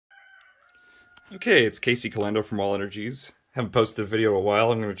Okay, it's Casey Calendo from All Energies. Haven't posted a video in a while.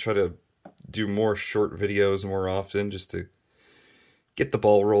 I'm going to try to do more short videos more often just to get the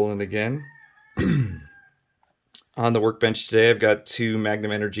ball rolling again. On the workbench today, I've got two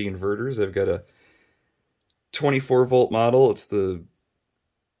Magnum Energy inverters. I've got a 24 volt model. It's the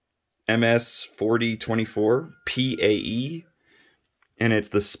MS4024 PAE, and it's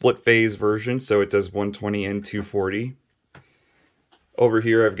the split phase version, so it does 120 and 240. Over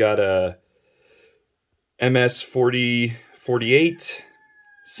here, I've got a MS4048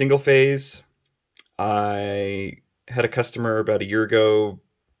 single phase. I had a customer about a year ago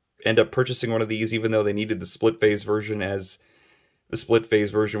end up purchasing one of these even though they needed the split phase version, as the split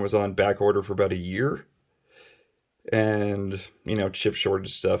phase version was on back order for about a year. And, you know, chip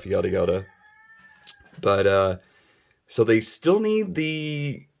shortage stuff, yada yada. But, so they still need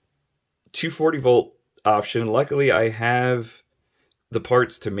the 240 volt option. Luckily, I have the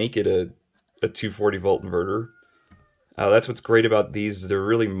parts to make it a 240 volt inverter. That's what's great about these. They're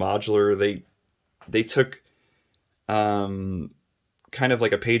really modular. They took kind of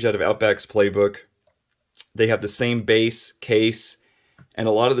like a page out of Outback's playbook. They have the same base case, and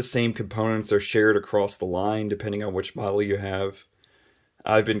a lot of the same components are shared across the line depending on which model you have.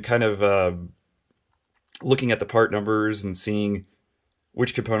 I've been kind of looking at the part numbers and seeing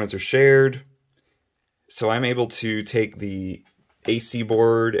which components are shared. So I'm able to take the AC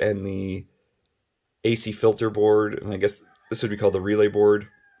board and the AC filter board, and I guess this would be called the relay board,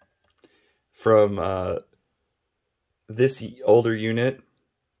 from this older unit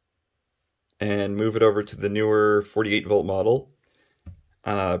and move it over to the newer 48 volt model.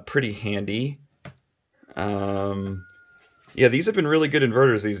 Pretty handy. Yeah, these have been really good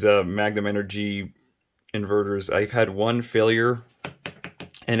inverters, these Magnum Energy inverters. I've had one failure,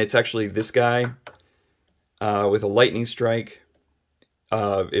 and it's actually this guy with a lightning strike.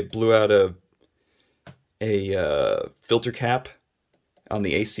 It blew out a filter cap on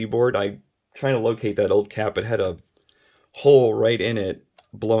the AC board. I'm trying to locate that old cap. It had a hole right in it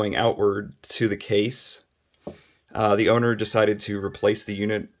blowing outward to the case. The owner decided to replace the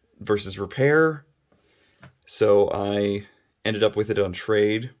unit versus repair, so I ended up with it on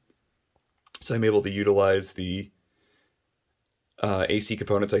trade. So I'm able to utilize the AC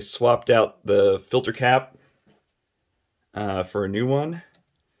components. I swapped out the filter cap for a new one,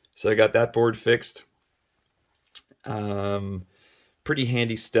 so I got that board fixed. Pretty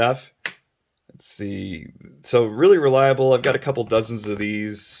handy stuff. Let's see. So really reliable. I've got a couple dozens of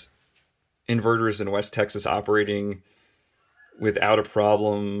these inverters in West Texas operating without a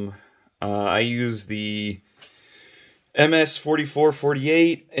problem. I use the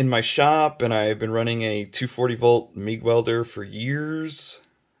MS4448 in my shop, and I've been running a 240 volt MIG welder for years.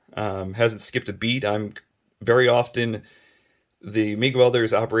 Hasn't skipped a beat. I'm very often, the MIG welder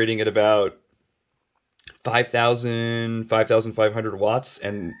is operating at about 5,500 watts,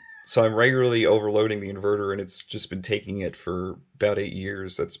 and so I'm regularly overloading the inverter, and it's just been taking it for about 8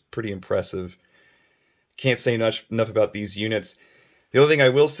 years. That's pretty impressive. Can't say enough about these units. The only thing I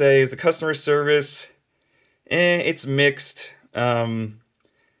will say is the customer service, it's mixed. I've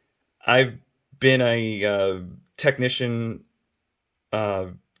been a technician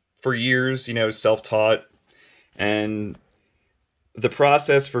for years, you know, self-taught, and the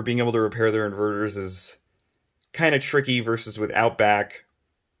process for being able to repair their inverters is kind of tricky versus with Outback.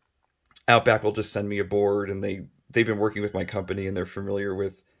 Outback will just send me a board, and they've been working with my company, and they're familiar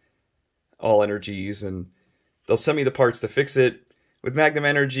with All Energies, and they'll send me the parts to fix it. With Magnum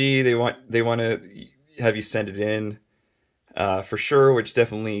Energy, they want to have you send it in for sure, which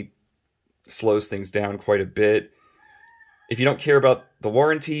definitely slows things down quite a bit. If you don't care about the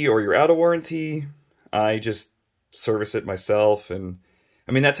warranty or you're out of warranty, I just service it myself. And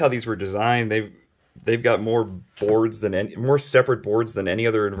I mean, that's how these were designed. They've got more separate boards than any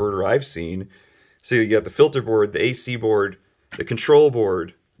other inverter I've seen. So you got the filter board, the AC board, the control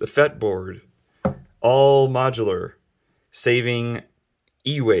board, the FET board, all modular, saving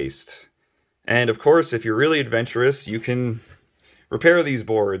e-waste. And of course, if you're really adventurous, you can repair these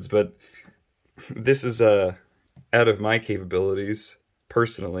boards, but this is out of my capabilities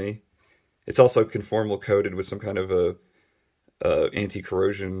personally. It's also conformal coated with some kind of a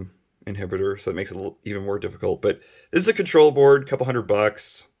anti-corrosion inhibitor, so it makes it even more difficult. But this is a control board, a couple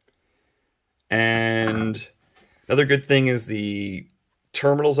 $100. And another good thing is the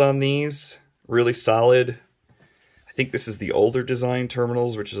terminals on these, really solid. I think this is the older design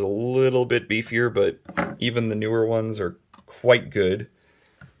terminals, which is a little bit beefier, but even the newer ones are quite good.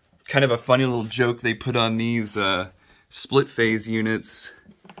 Kind of a funny little joke they put on these split phase units.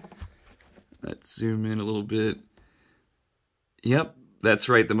 Let's zoom in a little bit. Yep, That's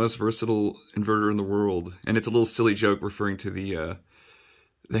right, the most versatile inverter in the world. And it's a little silly joke referring to the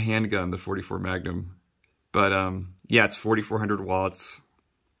handgun, the 44 Magnum. But yeah, it's 4,400 watts.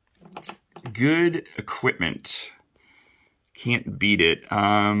 Good equipment. Can't beat it.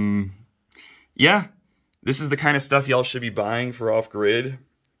 Yeah, this is the kind of stuff y'all should be buying for off-grid.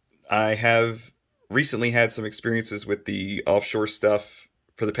 I have recently had some experiences with the offshore stuff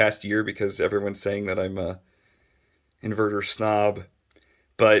for the past year because everyone's saying that I'm a inverter snob.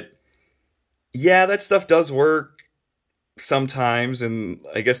 But yeah, that stuff does work sometimes, and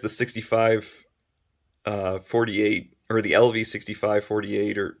I guess the 6548 or the LV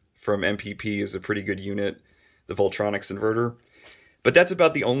 6548 or from MPP is a pretty good unit, the Voltronics inverter. But that's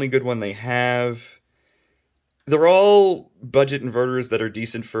about the only good one they have. They're all budget inverters that are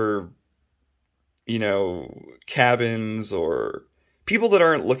decent for, you know, cabins or people that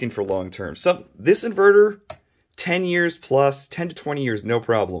aren't looking for long term. This inverter, 10 years plus, 10 to 20 years, no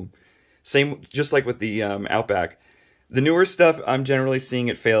problem. Same, just like with the Outback. The newer stuff, I'm generally seeing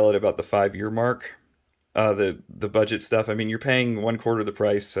it fail at about the 5-year mark. The budget stuff, I mean, you're paying 1/4 the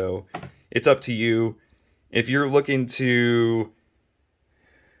price, so it's up to you. If you're looking to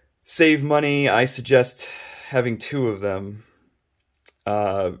save money, I suggest having 2 of them.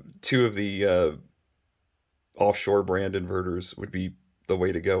 2 of the offshore brand inverters would be the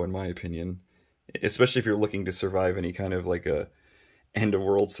way to go, in my opinion. Especially if you're looking to survive any kind of like a end of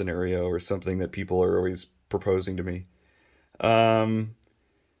world scenario or something that people are always proposing to me.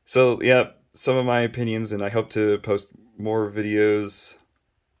 So yeah, some of my opinions, and I hope to post more videos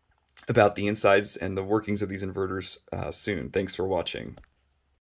about the insides and the workings of these inverters soon. Thanks for watching.